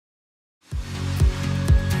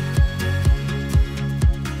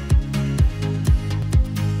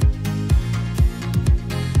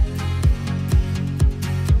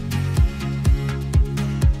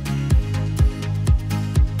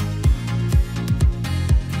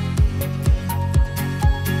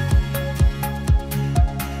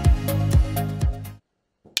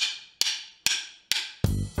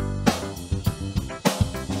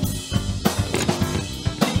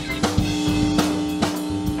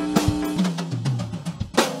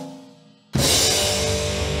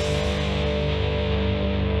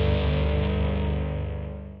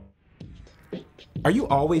Are you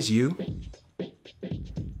always you?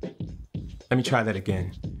 Let me try that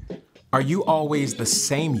again. Are you always the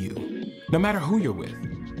same you, no matter who you're with?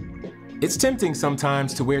 It's tempting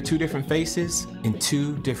sometimes to wear two different faces in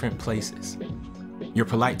two different places. You're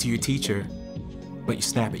polite to your teacher, but you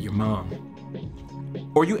snap at your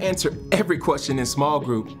mom. Or you answer every question in small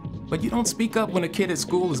group, but you don't speak up when a kid at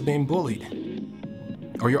school is being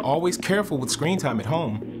bullied. Or you're always careful with screen time at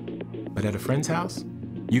home, but at a friend's house,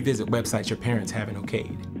 you visit websites your parents haven't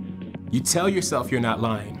okayed. You tell yourself you're not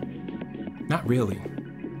lying. Not really,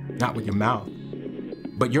 not with your mouth,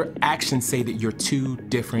 but your actions say that you're two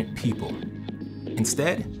different people.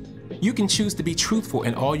 Instead, you can choose to be truthful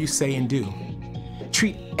in all you say and do.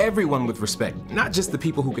 Treat everyone with respect, not just the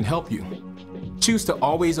people who can help you. Choose to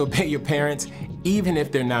always obey your parents, even if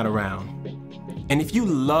they're not around. And if you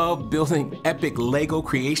love building epic Lego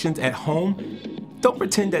creations at home, don't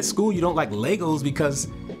pretend at school you don't like Legos because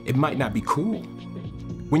it might not be cool.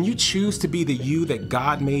 When you choose to be the you that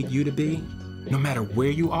God made you to be, no matter where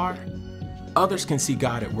you are, others can see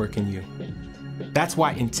God at work in you. That's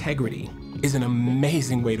why integrity is an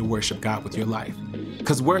amazing way to worship God with your life.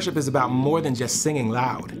 Because worship is about more than just singing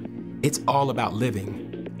loud. It's all about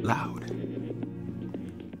living loud.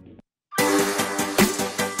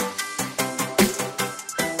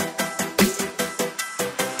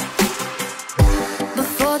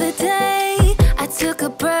 Before the day I took a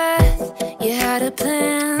breath, you had a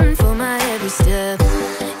plan for my every step.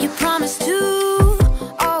 You promised to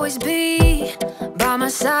always be by my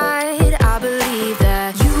side. I believe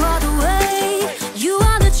that you are the way, you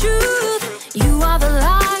are the truth, you are the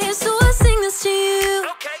light, so I sing this to you.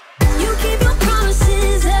 You keep your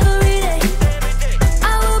promises every day.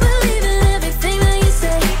 I will believe in everything that you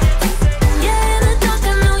say. Yeah, in the dark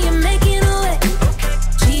I know you're making a way.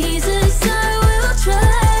 Jesus, I will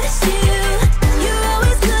trust you. You're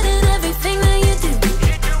always good in everything that you do,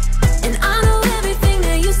 and I know everything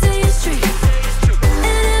that you say is true.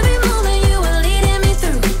 And every moment you are leading me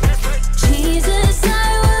through. Jesus, I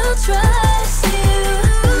will trust you.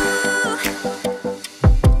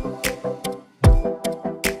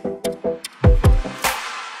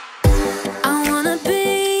 I wanna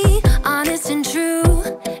be honest and true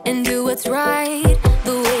and do what's right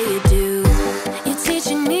the way you do. You're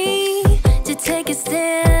teaching me to take a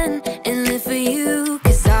stand and live for you,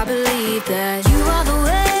 'cause I believe that you are the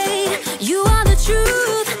way, you are the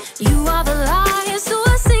truth, you are the light, so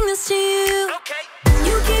I sing this to you.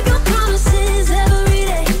 You keep your promises every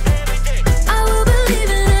day. I will believe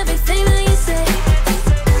in everything that you say.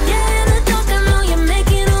 Yeah, in the dark I know you're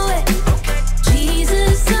making a way.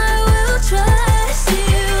 Jesus, I will trust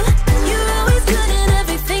you. You're always good in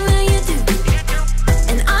everything that you do,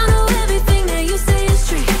 and I know everything that you say is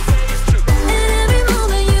true. And every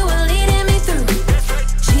moment you are leading me through.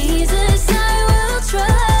 Jesus, I will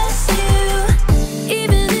trust you.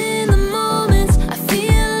 Even in the moments I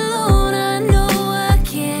feel alone, I know I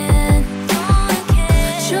can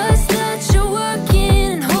trust that you're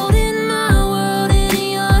working and holding my world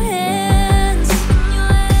in your hands.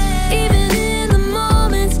 Even in the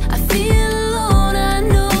moments I feel alone, I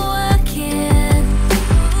know I can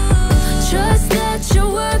trust that you're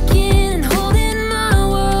working and holding my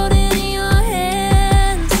world in your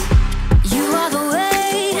hands. You are the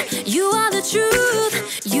way, you are the truth,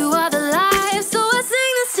 you are the life, so I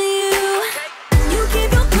sing this to you. You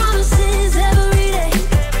keep your promises every day.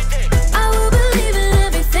 I will believe in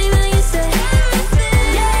everything that you say.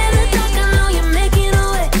 Yeah, in the dark I know you're making a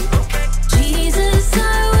way. Jesus, I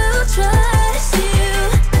will trust you.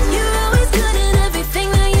 You're always good in everything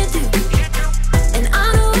that you do, and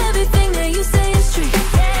I know everything that you say is true.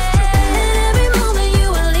 And every moment you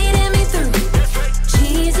are leading me through.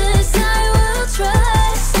 Jesus, I will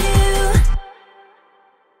trust you.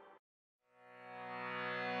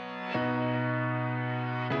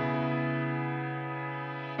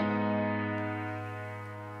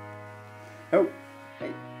 Oh,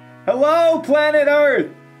 hey. Hello, planet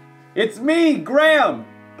Earth! It's me, Graham,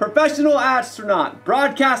 professional astronaut,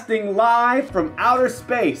 broadcasting live from outer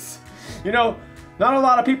space. You know, not a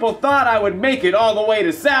lot of people thought I would make it all the way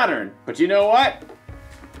to Saturn, but you know what?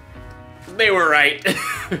 They were right.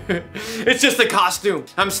 It's just a costume.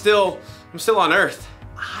 I'm still on Earth.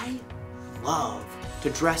 I love to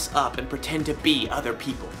dress up and pretend to be other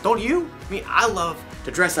people. Don't you? I mean, I love to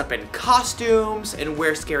dress up in costumes and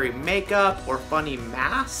wear scary makeup or funny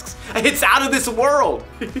masks. It's out of this world.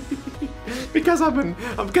 because I'm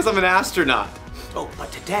an astronaut. Oh,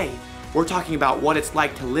 but today we're talking about what it's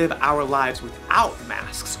like to live our lives without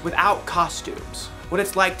masks, without costumes. What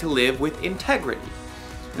it's like to live with integrity.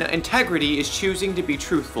 Now, integrity is choosing to be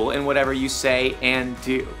truthful in whatever you say and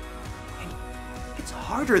do. And It's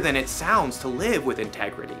harder than it sounds to live with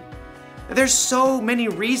integrity. There's so many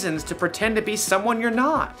reasons to pretend to be someone you're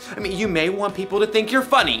not. I mean, you may want people to think you're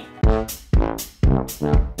funny.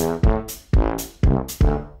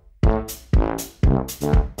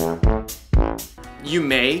 You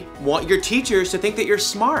may want your teachers to think that you're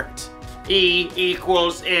smart. E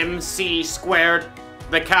equals MC squared.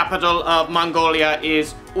 The capital of Mongolia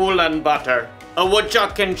is Ulaanbaatar. A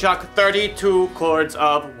woodchuck can chuck 32 cords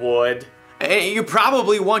of wood. And you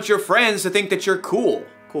probably want your friends to think that you're cool.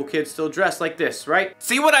 Cool kids still dress like this, right?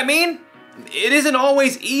 See what I mean? It isn't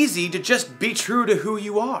always easy to just be true to who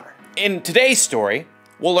you are. In today's story,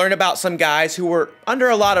 we'll learn about some guys who were under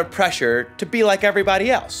a lot of pressure to be like everybody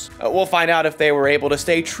else. We'll find out if they were able to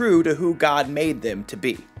stay true to who God made them to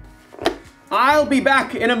be. I'll be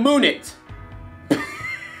back in a minute.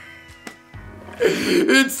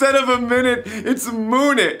 Instead of a minute, it's a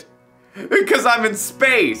moonit. Because I'm in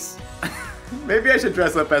space. Maybe I should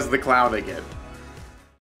dress up as the clown again.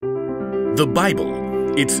 The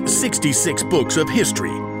Bible. It's 66 books of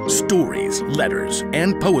history, stories, letters,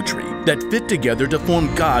 and poetry that fit together to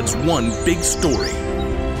form God's one big story.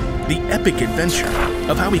 The epic adventure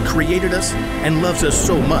of how He created us and loves us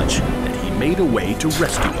so much that He made a way to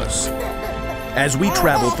rescue us. As we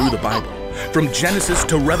travel through the Bible, from Genesis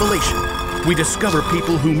to Revelation, we discover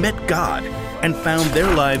people who met God and found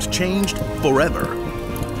their lives changed forever.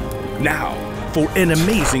 Now, for an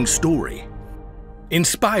amazing story,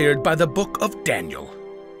 inspired by the book of Daniel.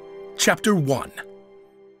 Chapter 1.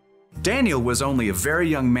 Daniel was only a very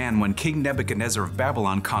young man when King Nebuchadnezzar of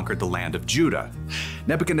Babylon conquered the land of Judah.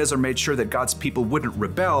 Nebuchadnezzar made sure that God's people wouldn't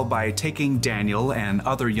rebel by taking Daniel and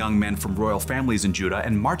other young men from royal families in Judah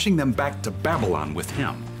and marching them back to Babylon with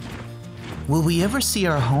him. Will we ever see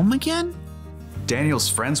our home again? Daniel's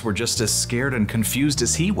friends were just as scared and confused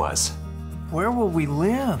as he was. Where will we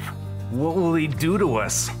live? What will he do to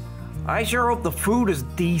us? I sure hope the food is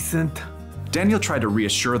decent. Daniel tried to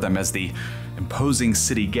reassure them as the imposing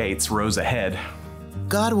city gates rose ahead.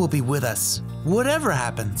 God will be with us, whatever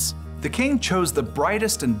happens. The king chose the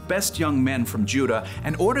brightest and best young men from Judah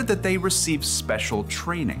and ordered that they receive special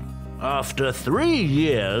training. After 3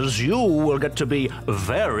 years, you will get to be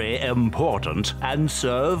very important and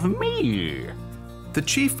serve me. The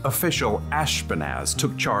chief official Ashpenaz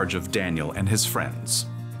took charge of Daniel and his friends.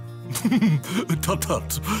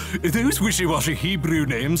 Tut-tut. Those wishy-washy Hebrew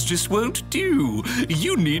names just won't do.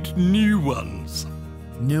 You need new ones.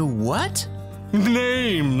 New what?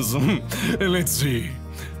 Names. Let's see.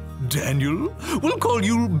 Daniel, we'll call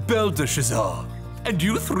you Belteshazzar. And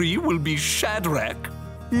you three will be Shadrach,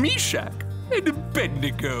 Meshach, and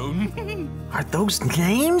Abednego. Are those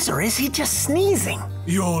names, or is he just sneezing?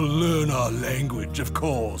 You'll learn our language, of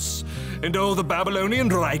course. And all the Babylonian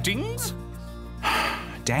writings?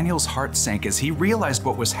 Daniel's heart sank as he realized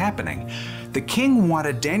what was happening. The king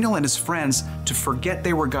wanted Daniel and his friends to forget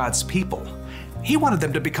they were God's people. He wanted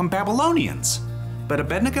them to become Babylonians. But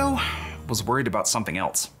Abednego was worried about something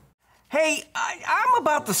else. Hey, I'm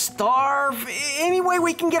about to starve. Any way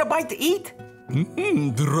we can get a bite to eat?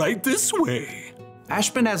 Right this way.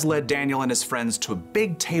 Ashpenaz led Daniel and his friends to a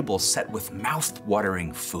big table set with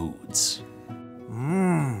mouth-watering foods.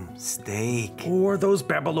 Steak. Or those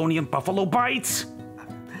Babylonian buffalo bites.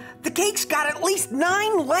 The cake's got at least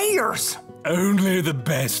 9 layers. Only the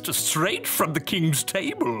best, straight from the king's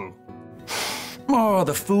table. Oh,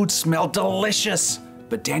 the food smelled delicious.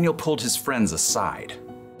 But Daniel pulled his friends aside.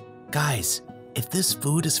 Guys, if this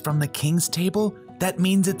food is from the king's table, that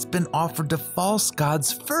means it's been offered to false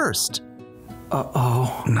gods first.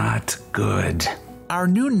 Uh-oh, not good. Our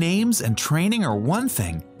new names and training are one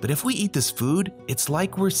thing, but if we eat this food, it's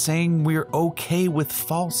like we're saying we're okay with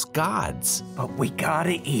false gods. But we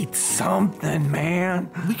gotta eat something, man.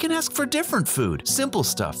 We can ask for different food, simple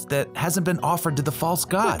stuff that hasn't been offered to the false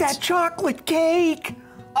gods. But that chocolate cake!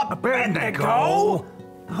 Abednego?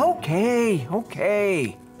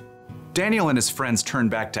 Okay. Daniel and his friends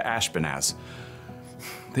turned back to Ashpenaz.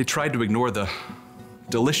 They tried to ignore the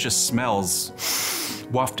delicious smells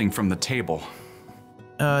wafting from the table.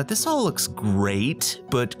 This all looks great,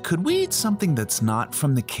 but could we eat something that's not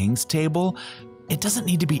from the king's table? It doesn't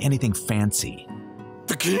need to be anything fancy.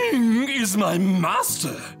 The king is my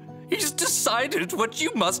master. He's decided what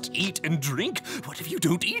you must eat and drink. What if you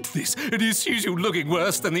don't eat this and he sees you looking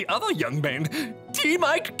worse than the other young men? He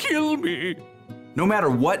might kill me. No matter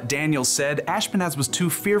what Daniel said, Ashpenaz was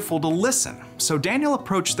too fearful to listen, so Daniel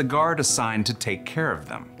approached the guard assigned to take care of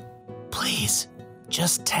them. Please,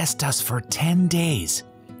 just test us for 10 days.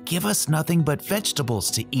 Give us nothing but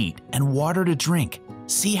vegetables to eat and water to drink.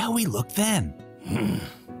 See how we look then.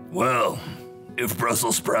 Well, if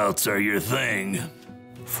Brussels sprouts are your thing,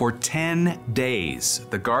 For 10 days,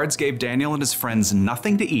 the guards gave Daniel and his friends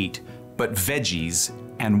nothing to eat but veggies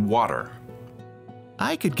and water.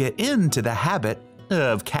 I could get into the habit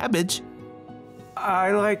of cabbage.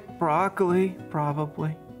 I like broccoli,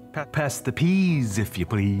 probably. Pass the peas, if you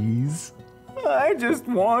please. I just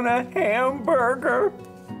want a hamburger.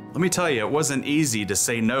 Let me tell you, it wasn't easy to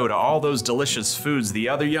say no to all those delicious foods the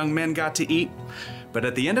other young men got to eat. But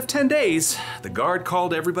at the end of 10 days, the guard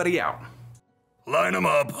called everybody out. Line them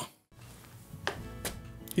up.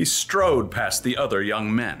 He strode past the other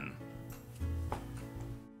young men.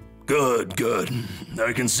 Good, good.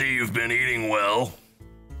 I can see you've been eating well.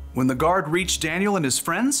 When the guard reached Daniel and his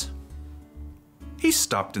friends, he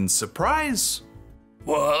stopped in surprise.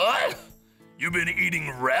 What? You've been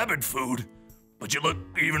eating rabbit food, but you look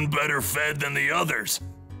even better fed than the others.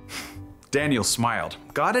 Daniel smiled.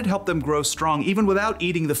 God had helped them grow strong even without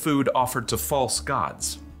eating the food offered to false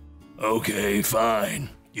gods. Okay, fine.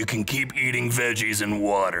 You can keep eating veggies and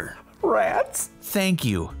water. Rats? Thank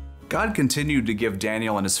you. God continued to give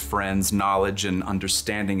Daniel and his friends knowledge and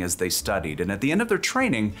understanding as they studied, and at the end of their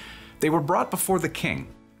training, they were brought before the king.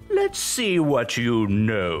 Let's see what you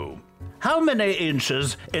know. How many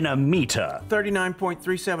inches in a meter?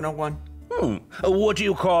 39.3701. What do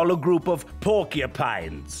you call a group of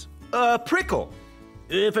porcupines? A prickle.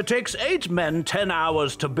 If it takes 8 men 10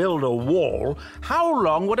 hours to build a wall, how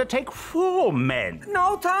long would it take 4 men?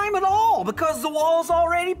 No time at all, because the wall's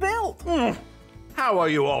already built. How are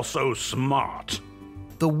you all so smart?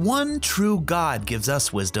 The one true God gives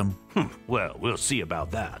us wisdom. Well, we'll see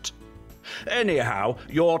about that. Anyhow,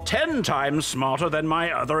 you're 10 times smarter than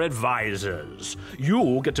my other advisors.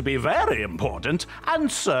 You get to be very important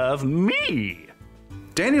and serve me.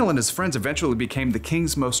 Daniel and his friends eventually became the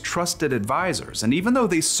king's most trusted advisors, and even though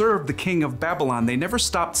they served the king of Babylon, they never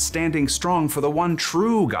stopped standing strong for the one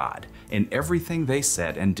true God in everything they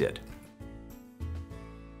said and did.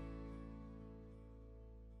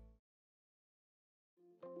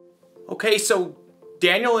 Okay, so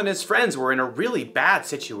Daniel and his friends were in a really bad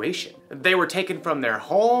situation. They were taken from their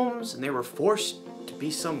homes and they were forced to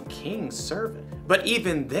be some king's servant. But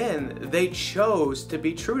even then, they chose to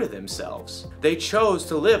be true to themselves. They chose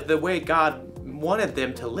to live the way God wanted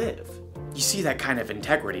them to live. You see that kind of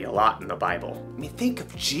integrity a lot in the Bible. I mean, think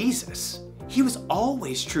of Jesus. He was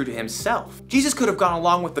always true to himself. Jesus could have gone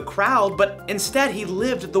along with the crowd, but instead he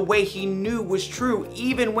lived the way he knew was true,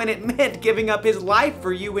 even when it meant giving up his life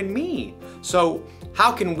for you and me. So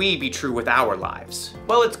how can we be true with our lives?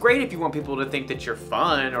 Well, it's great if you want people to think that you're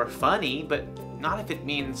fun or funny, but not if it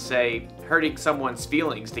means, say, hurting someone's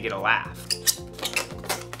feelings to get a laugh.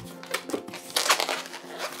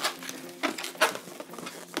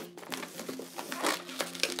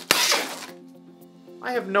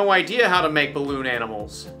 I have no idea how to make balloon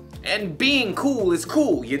animals. And being cool is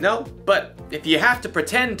cool, you know? But if you have to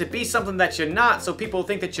pretend to be something that you're not so people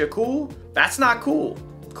think that you're cool, that's not cool.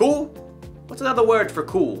 Cool? What's another word for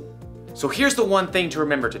cool? So here's the one thing to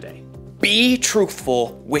remember today. Be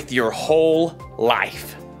truthful with your whole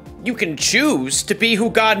life. You can choose to be who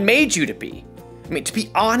God made you to be. I mean, to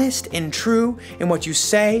be honest and true in what you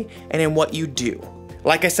say and in what you do.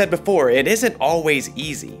 Like I said before, it isn't always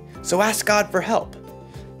easy, so ask God for help.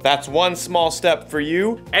 That's one small step for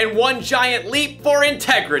you and one giant leap for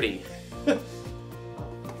integrity.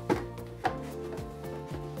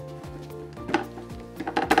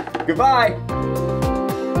 Goodbye.